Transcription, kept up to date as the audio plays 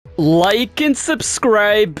Like and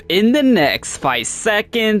subscribe in the next 5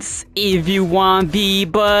 seconds if you want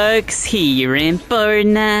V-Bucks here in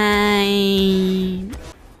Fortnite.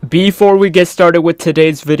 Before we get started with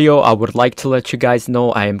today's video, I would like to let you guys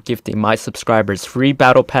know I am gifting my subscribers free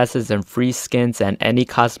battle passes and free skins and any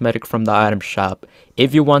cosmetic from the item shop.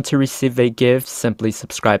 If you want to receive a gift, simply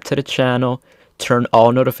subscribe to the channel, turn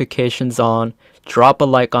all notifications on, drop a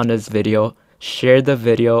like on this video, share the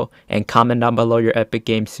video, and comment down below your Epic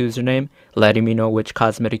Games username, letting me know which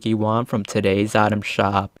cosmetic you want from today's item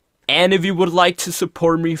shop. And if you would like to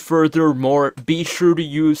support me furthermore, be sure to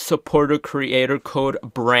use supporter creator code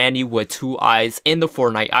Brandy with 2 eyes in the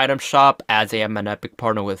Fortnite item shop, as I am an Epic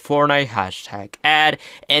partner with Fortnite, #ad.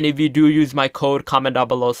 And if you do use my code, comment down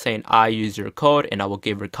below saying I use your code and I will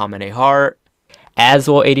give your comment a heart. As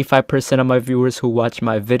well, 85% of my viewers who watch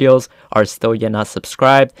my videos are still yet not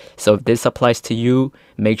subscribed, so if this applies to you,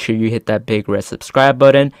 make sure you hit that big red subscribe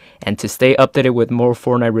button. And to stay updated with more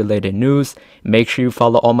Fortnite related news, make sure you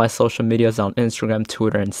follow all my social medias on Instagram,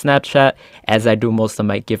 Twitter, and Snapchat, as I do most of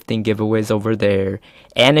my gifting giveaways over there.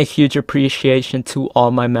 And a huge appreciation to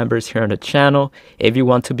all my members here on the channel. If you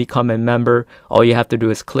want to become a member, all you have to do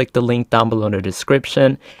is click the link down below in the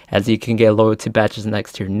description, as you can get loyalty badges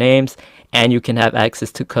next to your names, and you can have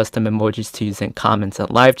access to custom emojis to use in comments and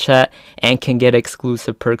live chat, and can get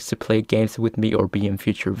exclusive perks to play games with me or be in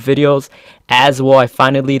future videos. As well, I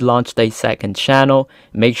finally launched a second channel.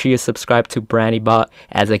 Make sure you subscribe to BrandyBot,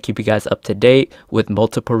 as I keep you guys up to date with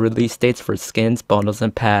multiple release dates for skins, bundles,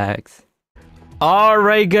 and packs.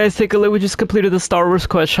 Alright guys, take a look. We just completed the Star Wars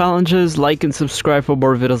quest challenges. Like and subscribe for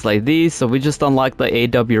more videos like these. So we just unlocked the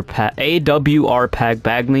AWR pack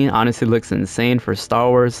bag lane. Honestly looks insane for Star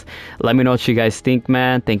Wars. Let me know what you guys think,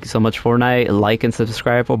 man. Thank you so much, Fortnite. Like and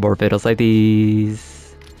subscribe for more videos like these.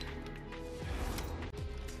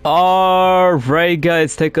 Alright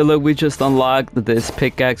guys, take a look. We just unlocked this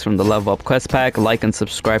pickaxe from the level up quest pack. Like and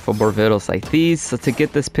subscribe for more videos like these. So to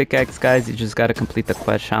get this pickaxe, guys, you just gotta complete the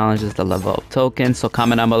quest challenges, the level up token. So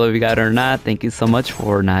comment down below if you got it or not. Thank you so much,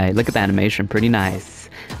 Fortnite. Look at the animation, pretty nice.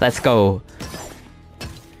 Let's go.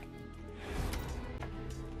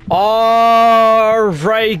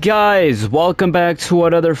 Alright guys, welcome back to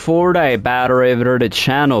another Fortnite Battle Royale the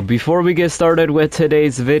channel. Before we get started with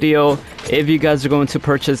today's video, if you guys are going to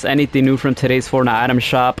purchase anything new from today's Fortnite item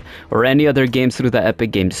shop, or any other games through the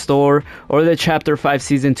Epic Games Store, or the Chapter 5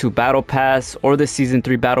 Season 2 Battle Pass, or the Season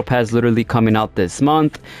 3 Battle Pass literally coming out this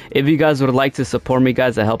month, if you guys would like to support me,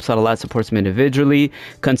 guys, that helps out a lot, supports me individually,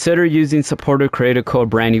 consider using supporter creator code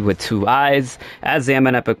Brandy with 2 eyes, as I am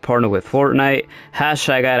an Epic partner with Fortnite,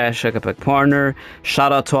 #Epic partner.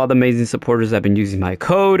 Shout out to all the amazing supporters that have been using my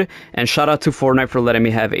code, and shout out to Fortnite for letting me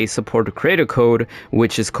have a supporter creator code,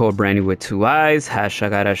 which is called Brandy with 2 eyes,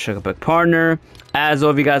 #Epic partner. As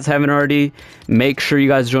well, if you guys haven't already, make sure you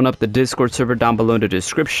guys join up the Discord server down below in the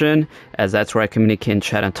description, as that's where I communicate and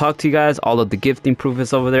chat and talk to you guys. All of the gifting proof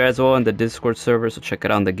is over there as well in the Discord server, so check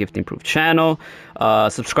it out on the gifting proof channel.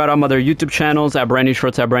 Subscribe to my other YouTube channels at Brandy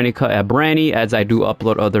Shorts, at Brandy Cut, at Brandy, as I do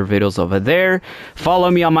upload other videos over there.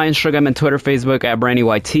 Follow me on my Instagram and Twitter, Facebook at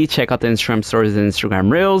BrandyYT. Check out the Instagram stories and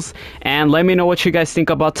Instagram reels, and let me know what you guys think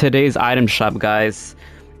about today's item shop, guys.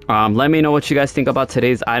 Let me know what you guys think about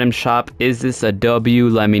today's item shop. Is this a W?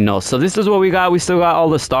 Let me know. So this is what we got. We still got all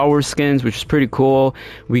the Star Wars skins, which is pretty cool.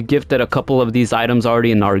 We gifted a couple of these items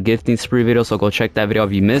already in our gifting spree video, so go check that video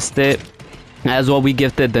if you missed it. As well, we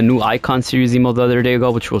gifted the new Icon series emote the other day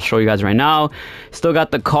ago, which we'll show you guys right now. Still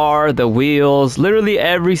got the car, the wheels, literally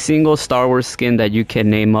every single Star Wars skin that you can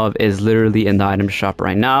name of is literally in the item shop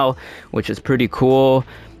right now, which is pretty cool.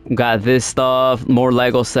 Got this stuff, more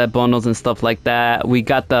Lego set bundles and stuff like that. We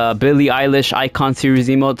got the Billie Eilish Icon series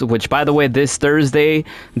emote, which, by the way, this Thursday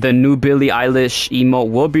the new Billie Eilish emote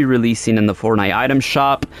will be releasing in the Fortnite item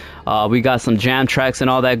shop. We got some jam tracks and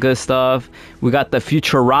all that good stuff. We got the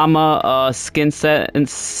Futurama skin set and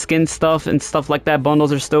skin stuff and stuff like that.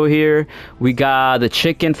 Bundles are still here. We got the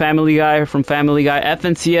chicken Family Guy from Family Guy.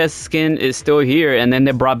 FNCS skin is still here, and then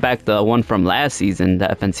they brought back the one from last season, the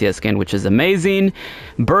FNCS skin, which is amazing.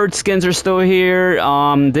 Bird skins are still here.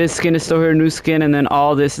 This skin is still here, new skin, and then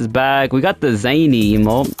all this is back. We got the Zany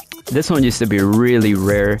emote. This one used to be really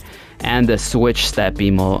rare. And the switch step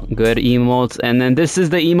emote, good emotes. And then this is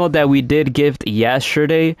the emote that we did gift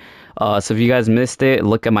yesterday. So if you guys missed it,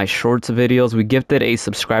 look at my shorts videos. We gifted a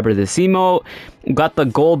subscriber this emote. Got the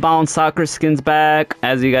gold bound soccer skins back,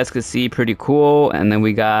 as you guys can see, pretty cool. And then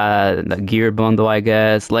we got the gear bundle, I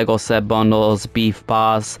guess, Lego set bundles, beef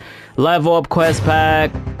boss, level up quest pack,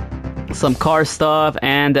 some car stuff,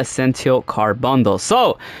 and the Sentio car bundle.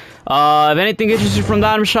 So If anything interests you from the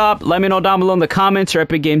item shop, let me know down below in the comments your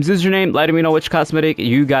Epic Games username, letting me know which cosmetic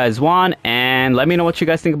you guys want, and let me know what you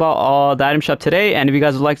guys think about the item shop today. And if you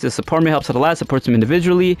guys would like to support me, helps out a lot, supports me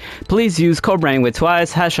individually, please use code branding with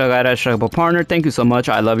twice, hashtag partner. Thank you so much.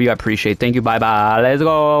 I love you. I appreciate it. Thank you. Bye bye. Let's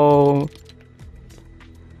go.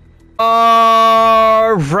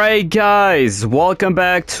 Alright guys, welcome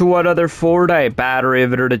back to another Fortnite battery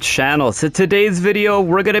video to the channel. So today's video,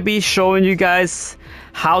 we're gonna be showing you guys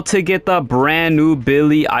how to get the brand new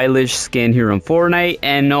Billie Eilish skin here in Fortnite.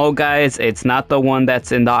 And no guys, it's not the one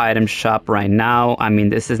that's in the item shop right now. I mean,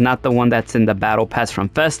 this is not the one that's in the battle pass from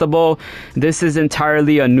Festival. This is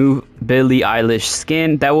entirely a new Billie Eilish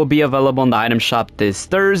skin that will be available in the item shop this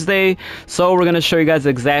Thursday. So we're gonna show you guys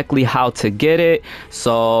exactly how to get it.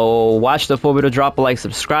 So watch the full video, drop a like,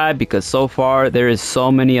 subscribe, because so far there is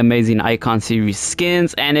so many amazing icon series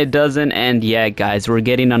skins and it doesn't end yet guys. We're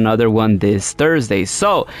getting another one this Thursday.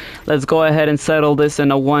 So let's go ahead and settle this in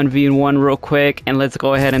a 1v1 real quick, and let's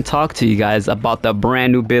go ahead and talk to you guys about the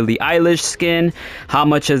brand new Billie Eilish skin. How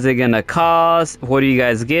much is it gonna cost? What do you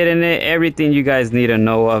guys get in it? Everything you guys need to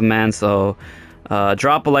know of, man. So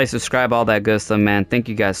drop a like, subscribe, all that good stuff, man. Thank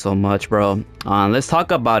you guys so much, bro. Let's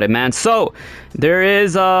talk about it, man. So there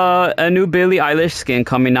is a new Billie Eilish skin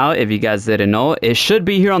coming out. If you guys didn't know, it should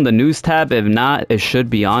be here on the news tab. If not, it should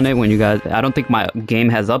be on it when you guys, I don't think my game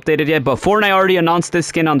has updated yet, but Fortnite already announced this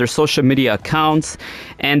skin on their social media accounts,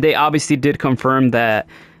 and they obviously did confirm that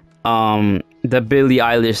the Billie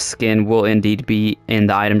Eilish skin will indeed be in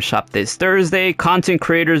the item shop this Thursday. Content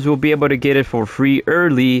creators will be able to get it for free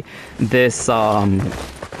early this how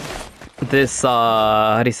do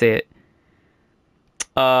you say it,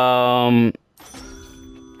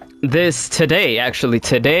 this today, actually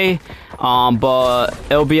today, but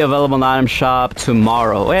it'll be available in the item shop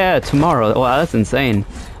tomorrow. Yeah, tomorrow. Wow, that's insane.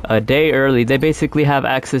 A day early. They basically have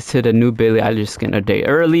access to the new Billie Eilish skin a day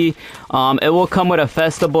early. It will come with a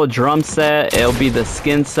festival drum set. It'll be the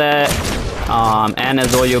skin set, and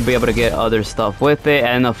as well you'll be able to get other stuff with it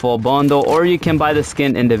and a full bundle, or you can buy the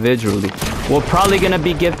skin individually. We're probably gonna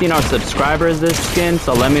be gifting our subscribers this skin,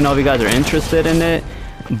 so let me know if you guys are interested in it.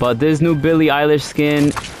 But this new Billie Eilish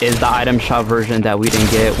skin is the item shop version that we didn't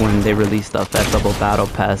get when they released the festival battle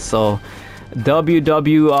pass. So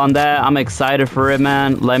WW on that. I'm excited for it,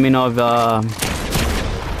 man. Let me know if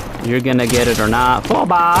you're gonna get it or not. Full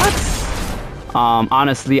box.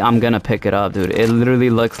 Honestly, I'm gonna pick it up, dude. It literally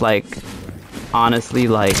looks like, honestly,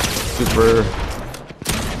 like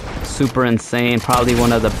super insane. Probably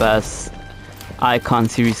one of the best icon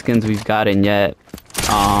series skins we've gotten yet.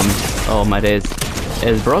 Oh my days.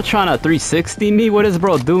 Is bro trying to 360 me? What is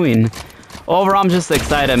bro doing? Overall, I'm just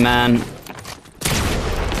excited, man.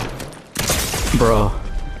 Bro.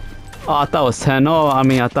 Oh, I thought it was 10-0. I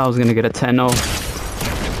mean, I thought I was gonna get a 10-0.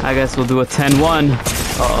 I guess we'll do a 10-1.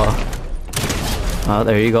 Oh,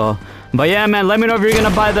 there you go. But yeah, man, let me know if you're gonna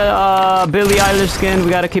buy the Billie Eilish skin. We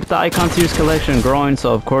gotta keep the icon series collection growing,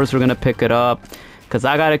 so of course we're gonna pick it up, because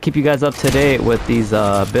I gotta keep you guys up to date with these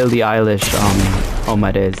Billie Eilish oh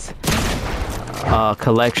my days,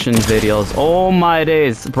 collection videos. Oh my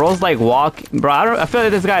days. Bro's like bro, I feel like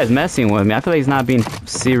this guy is messing with me. I feel like he's not being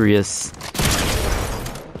serious.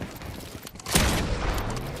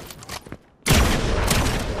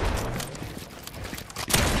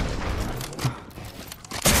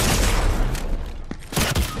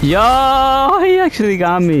 Yo, he actually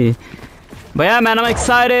got me. But yeah, man, I'm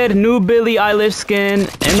excited. New Billie Eilish skin in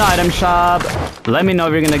the item shop. Let me know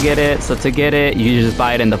if you're gonna get it. So to get it, you just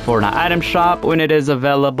buy it in the Fortnite item shop when it is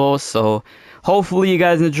available. So hopefully you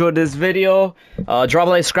guys enjoyed this video. Drop a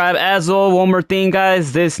like, subscribe. As well, one more thing,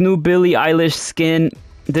 guys. This new Billie Eilish skin,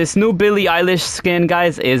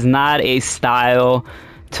 guys, is not a style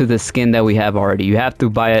to the skin that we have already. You have to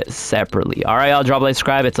buy it separately. All right, y'all, drop a like,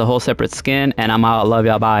 subscribe. It's a whole separate skin, and I'm out. Love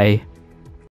y'all. Bye.